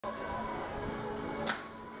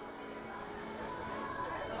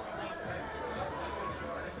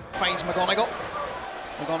finds McGonigal.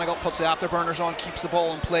 McGonigal puts the afterburners on, keeps the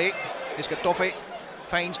ball in play. He's got Duffy,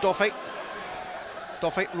 finds Duffy.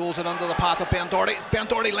 Duffy rolls it under the path of Ben Doherty. Ben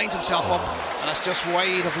Doherty lines himself up, and it's just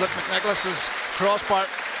wide of Luke McNicholas's crossbar.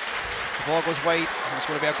 The ball goes wide, and it's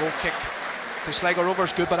going to be a goal kick to Sligo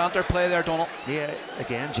Rovers. Good banter play there, Donald. Yeah,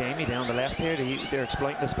 again, Jamie down the left here. They're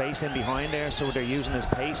exploiting the space in behind there, so they're using his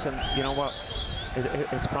pace, and you know what?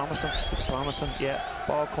 It's promising. It's promising. Yeah,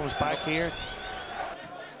 ball comes back here.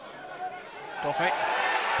 Duffy.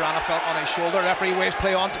 Branafelt on his shoulder. Referee waves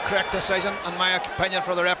play on to correct decision, in my opinion,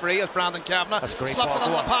 for the referee, is Brandon Kavanagh. That's great. Slaps it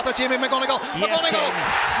under the path of Jamie McGonigal. Yes, McGonigal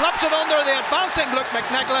slaps it under the advancing Luke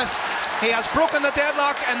McNicholas. He has broken the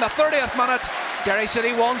deadlock in the 30th minute. Derry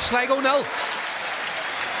City 1, Sligo 0.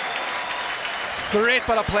 Great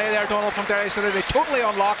bit of play there, Donald, from Derry City. They totally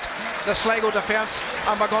unlocked the Sligo defence,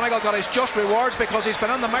 and McGonigal got his just rewards because he's been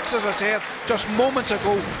in the mix, as I said, just moments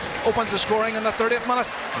ago. Opens the scoring in the 30th minute.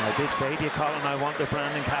 And I did say to you, Colin, I wanted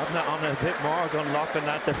Brandon Kavanagh on a bit more, unlocking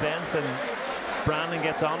that defence, and Brandon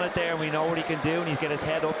gets on it there. We know what he can do, and he's got his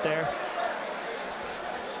head up there.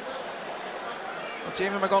 Well,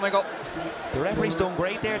 Jamie McGonigal. The referee's done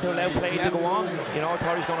great there to allow play to go on. You know, I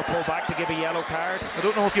thought he was going to pull back to give a yellow card. I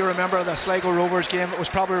don't know if you remember the Sligo Rovers game. It was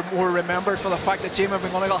probably more remembered for the fact that Jamie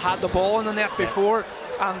McGonigal had the ball in the net before,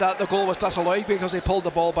 and that the goal was disallowed because he pulled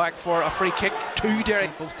the ball back for a free kick to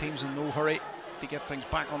Derry. Both teams in no hurry to get things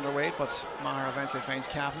back underway, but Maher eventually finds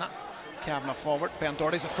Kavanagh. Kavanagh forward. Ben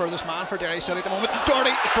Doherty's the furthest man for Derry City at the moment.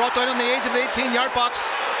 Doherty brought down on the edge of the 18-yard box,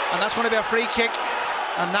 and that's going to be a free kick.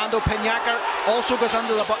 And Nando Pinacker also goes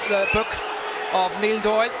into the book of Neil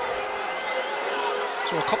Doyle.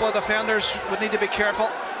 So a couple of defenders would need to be careful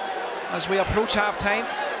as we approach half-time.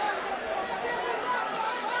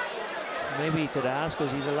 Maybe you could ask,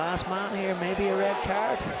 was he the last man here? Maybe a red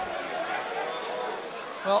card?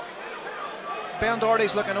 Well, Ben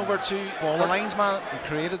Doherty's looking over to the linesman and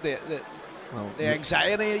created the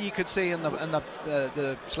anxiety, you could see, in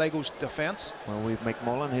the Sligo's defence. Well, we've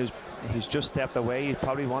McMullen, who's just stepped away. He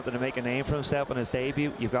probably wanted to make a name for himself in his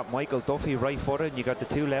debut. You've got Michael Duffy, right-footed, and you've got the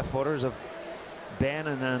two left-footers of Ben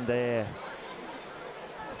and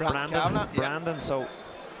Brandon. So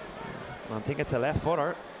I think it's a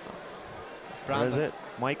left-footer. What is it?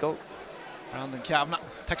 Michael. Brandon Kavanagh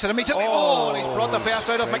takes it immediately. Oh, and he's brought the best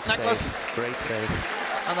out of McNicholas. Great save.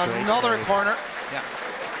 And another corner. Yeah.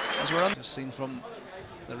 As we're just seen from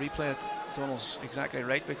the replay, Donald's exactly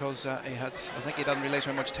right, because I think he didn't realise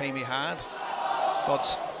how much time he had.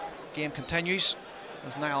 But game continues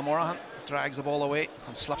as Niall Morahan drags the ball away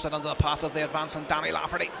and slips it into the path of the advancing Danny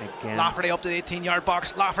Lafferty. Again. Lafferty up to the 18-yard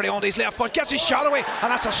box. Lafferty on his left foot, gets his shot away,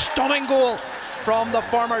 and that's a stunning goal from the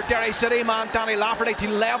former Derry City man, Danny Lafferty, to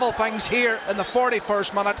level things here in the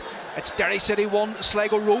 41st minute. It's Derry City 1,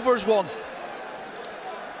 Sligo Rovers 1.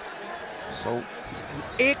 So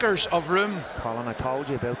acres of room. Colin, I told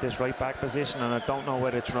you about this right back position, and I don't know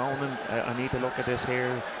whether it's Ronan. I need to look at this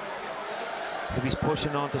here. If he's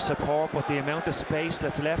pushing on to support, but the amount of space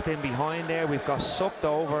that's left in behind there, we've got sucked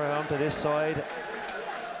over onto this side.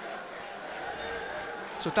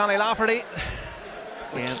 So Danny Lafferty,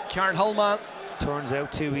 Karen Hullman, turns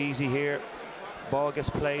out too easy here. Ball gets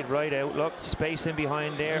played right out. Look, space in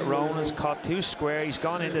behind there. Ronan's caught too square. He's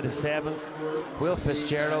gone into the 7. Will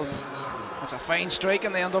Fitzgerald. That's a fine strike,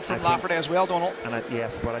 and they end up from Lafferty as well, Donald. And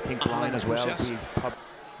yes, but I think blind as well. Yes.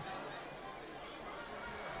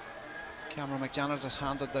 Cameron McJanet has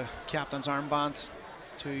handed the captain's armband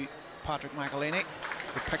to Patrick McElhaney,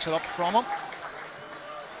 who picks it up from him.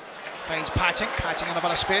 Finds Patching in a bit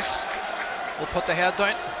of space. Will put the head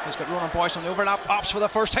down. He's got Ronan Boyce on the overlap. Opts for the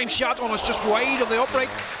first time shot. Oh, it's just wide of the upright.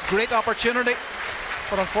 Great opportunity,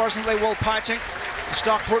 but unfortunately Will Patching, the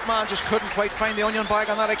Stockport man, just couldn't quite find the onion bag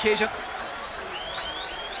on that occasion.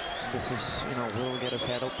 This is, you know, Will get his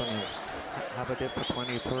head up and have a dip for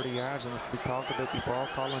 20 or 30 yards, and as we talked about before,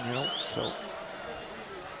 Colin, you know. So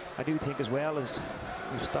I do think as well as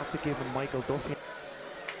we've stopped to give him Michael Duffy.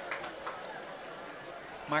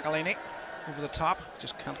 McElhaney over the top,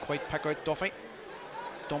 just can't quite pick out Duffy.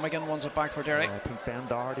 Dummigan wins it back for Derry. I think Ben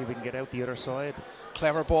Doherty, we can get out the other side.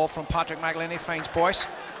 Clever ball from Patrick McElhaney, finds Boyce.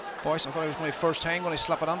 Boyce, I thought it was going to be first time when he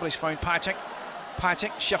slipped it on, but he's found Patching.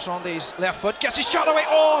 Patching shifts on his left foot, gets his shot away.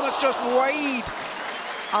 Oh, and it's just wide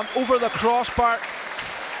and over the crossbar.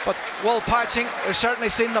 But Will Patching, we've certainly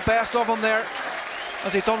seen the best of him there,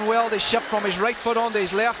 as he done well. They shift from his right foot onto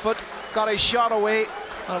his left foot, got his shot away,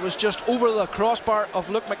 and it was just over the crossbar of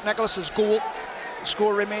Luke McNicholas's goal. The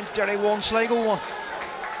score remains Derry 1, Sligo 1.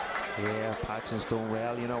 Yeah, Patching's done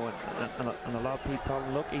well, you know, and a lot of people call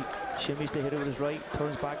him, look, he shimmies to hit it with his right,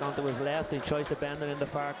 turns back onto his left, he tries to bend it in the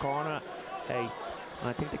far corner. Hey, And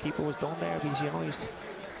I think the keeper was done there because, you know, he's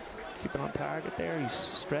keeping on target there. He's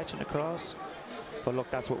stretching across. But look,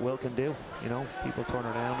 that's what Will can do. You know, people turn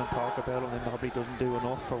around and talk about him and probably doesn't do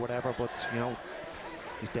enough or whatever. But, you know,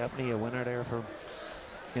 he's definitely a winner there for...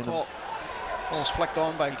 You know. Ball's flicked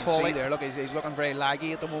on by Cawley there. Look, he's looking very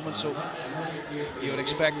laggy at the moment, so you would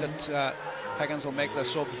expect that Higgins will make the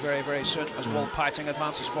sub very, very soon as Will Patching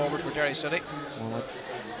advances forward for Derry City. Well,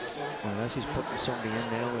 unless he's putting somebody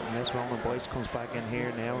in now, unless Ronan Boyce comes back in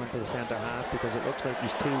here now into the centre half, because it looks like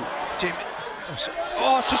he's too...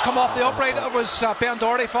 Oh, it's just come off the upright. It was Ben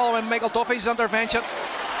Doherty following Michael Duffy's intervention.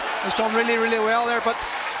 He's done really, really well there, but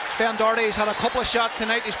Ben Doherty's had a couple of shots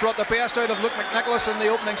tonight. He's brought the best out of Luke McNicholas in the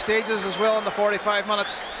opening stages as well in the 45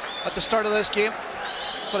 minutes at the start of this game.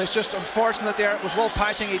 But it's just unfortunate there. It was Will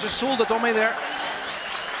Patching. He just sold the dummy there.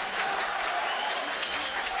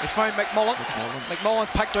 He found McMullen. McMullen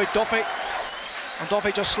picked out Duffy, and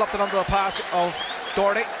Duffy just slipped it under the pass of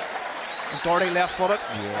Doherty. And Doherty left-footed.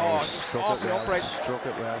 Yeah, off the upright. Struck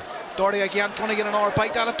it well. Doherty again, going to get another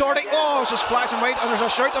bite at it. Doherty, it's just flashing white, and there's a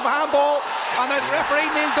shout of a handball. And the referee,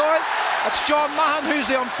 Neil Doyle, it's John Mahan who's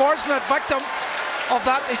the unfortunate victim of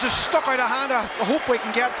that. He just stuck out a hand. I hope we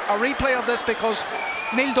can get a replay of this, because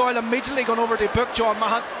Neil Doyle immediately gone over to book John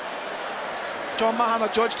Mahan. John Mahan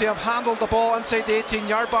adjudged to have handled the ball inside the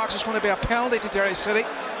 18-yard box. It's going to be a penalty to Derry City.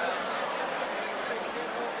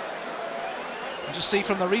 You just see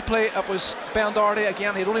from the replay, it was Ben Doherty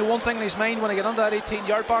again. He had only one thing in his mind when he got into that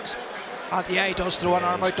 18-yard box. And yeah, he does throw an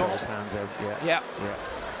arm out. His hands out. Yeah.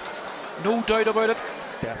 No doubt about it.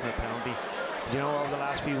 Definite penalty. You know, over the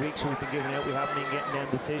last few weeks we've been giving out, we haven't been getting them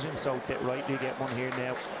decisions, so right, you get one here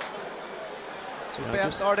now. So Ben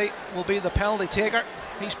Doherty will be the penalty taker.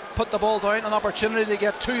 He's put the ball down, an opportunity to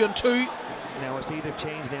get 2 and 2. Now I see they've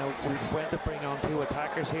changed now. We went to bring on 2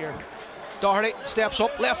 attackers here. Doherty steps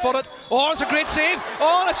up, left-footed. Oh, it's a great save.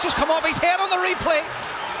 Oh, it's just come off his head on the replay.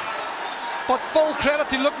 But full credit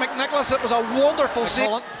to Luke McNicholas. It was a wonderful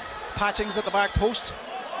save. Patching's at the back post.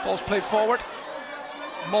 Ball's played forward.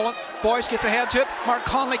 Mullen, Boyce gets ahead to it. Mark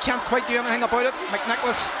Conley can't quite do anything about it.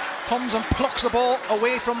 McNicholas comes and plucks the ball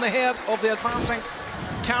away from the head of the advancing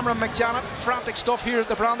Cameron McJanet. Frantic stuff here at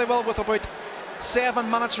the Brandywell with about 7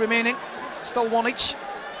 minutes remaining. Still 1 each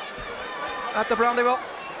at the Brandywell.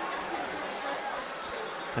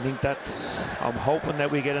 I think that's... I'm hoping that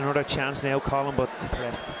we get another chance now, Colin, but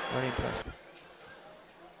impressed, very impressed.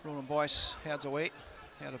 Ronan Boyce heads away,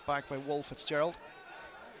 headed back by Will Fitzgerald.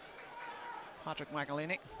 Patrick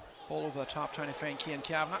McElhaney, ball over the top, trying to find Cian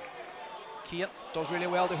Kavanagh. Cian does really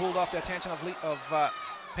well to hold off the attention of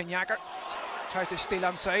Pinyaker. Tries to steal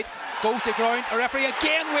inside, goes to ground. A referee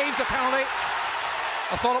again waves a penalty.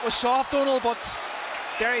 I thought it was soft, Donald, but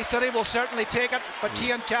Derry City will certainly take it. But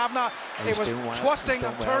Cian Kavanagh, he was twisting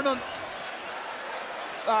and turning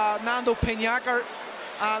Nando Pinyaker,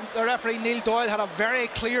 and the referee Neil Doyle had a very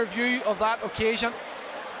clear view of that occasion.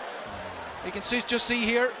 You can just see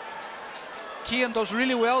here, Cian does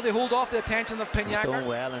really well to hold off the attention of Pinyaker. He's done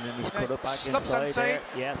well, and then he's cut it back slips inside there.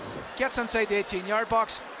 Yes. Gets inside the 18-yard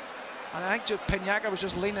box, and I think Pinyaker was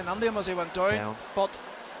just leaning under him as he went down. But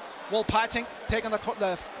Will Patching taking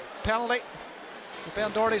the penalty. So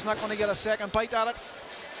Ben Doherty's not going to get a second bite at it.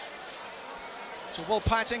 So Will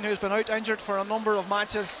Patching, who's been out injured for a number of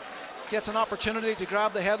matches, gets an opportunity to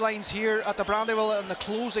grab the headlines here at the Brandywell in the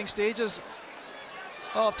closing stages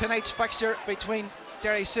of tonight's fixture between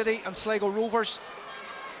Derry City and Sligo Rovers.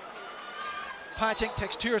 Patching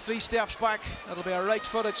takes 2 or 3 steps back. It'll be a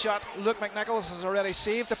right-footed shot. Luke McNicholas has already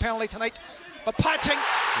saved the penalty tonight, but Patching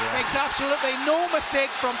makes absolutely no mistake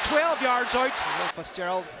from 12 yards out. Will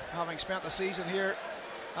Fitzgerald, having spent the season here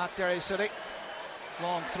at Derry City,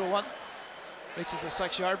 long throw-in, reaches the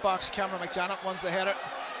 6-yard box. Cameron McJanet wins the header.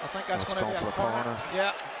 I think that's going to be a corner.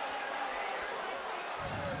 Yeah.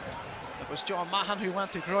 It was John Mahan who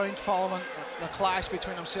went to ground following the clash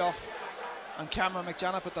between himself and Cameron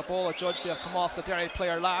McJanet, but the ball adjudged to have come off the Derry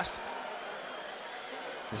player last.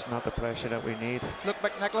 It's not the pressure that we need. Luke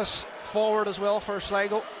McNicholas forward as well for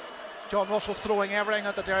Sligo. John Russell throwing everything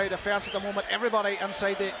at the Derry defence at the moment. Everybody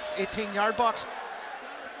inside the 18-yard box.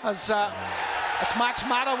 As it's Max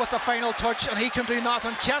Mata with the final touch, and he can do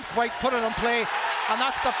nothing, can't quite put it in play. And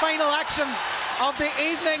that's the final action of the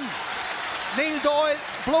evening. Neil Doyle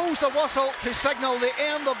blows the whistle to signal the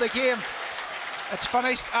end of the game. It's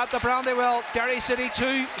finished at the Brandywell. Derry City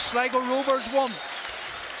 2, Sligo Rovers 1.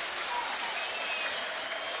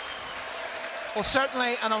 Well,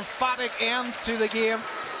 certainly an emphatic end to the game.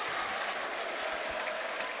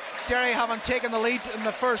 Derry having taken the lead in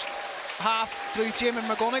the first half through Jamie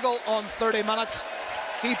McGonigal on 30 minutes.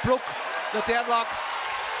 He broke the deadlock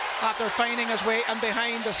after finding his way in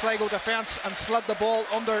behind the Sligo defence and slid the ball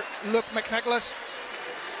under Luke McNicholas.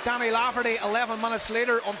 Danny Lafferty 11 minutes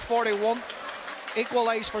later on 41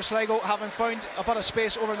 equalised for Sligo, having found a bit of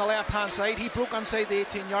space over on the left hand side. He broke inside the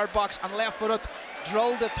 18-yard box and left footed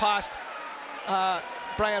drilled it past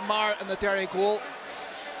Brian Maher in the Derry goal.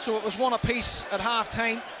 So it was one apiece at half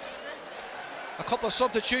time. A couple of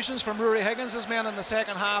substitutions from Rory Higgins' men in the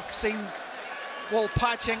second half seen Will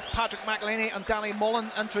Patching, Patrick McElhaney and Danny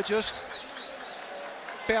Mullen introduced.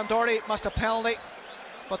 Ben Doherty missed a penalty,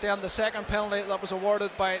 but then the second penalty that was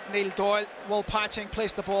awarded by Neil Doyle, Will Patching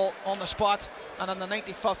placed the ball on the spot, and in the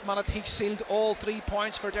 95th minute he sealed all 3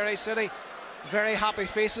 points for Derry City. Very happy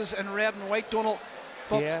faces in red and white, Donald,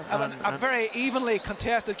 but yeah, a very evenly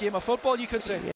contested game of football, you could say.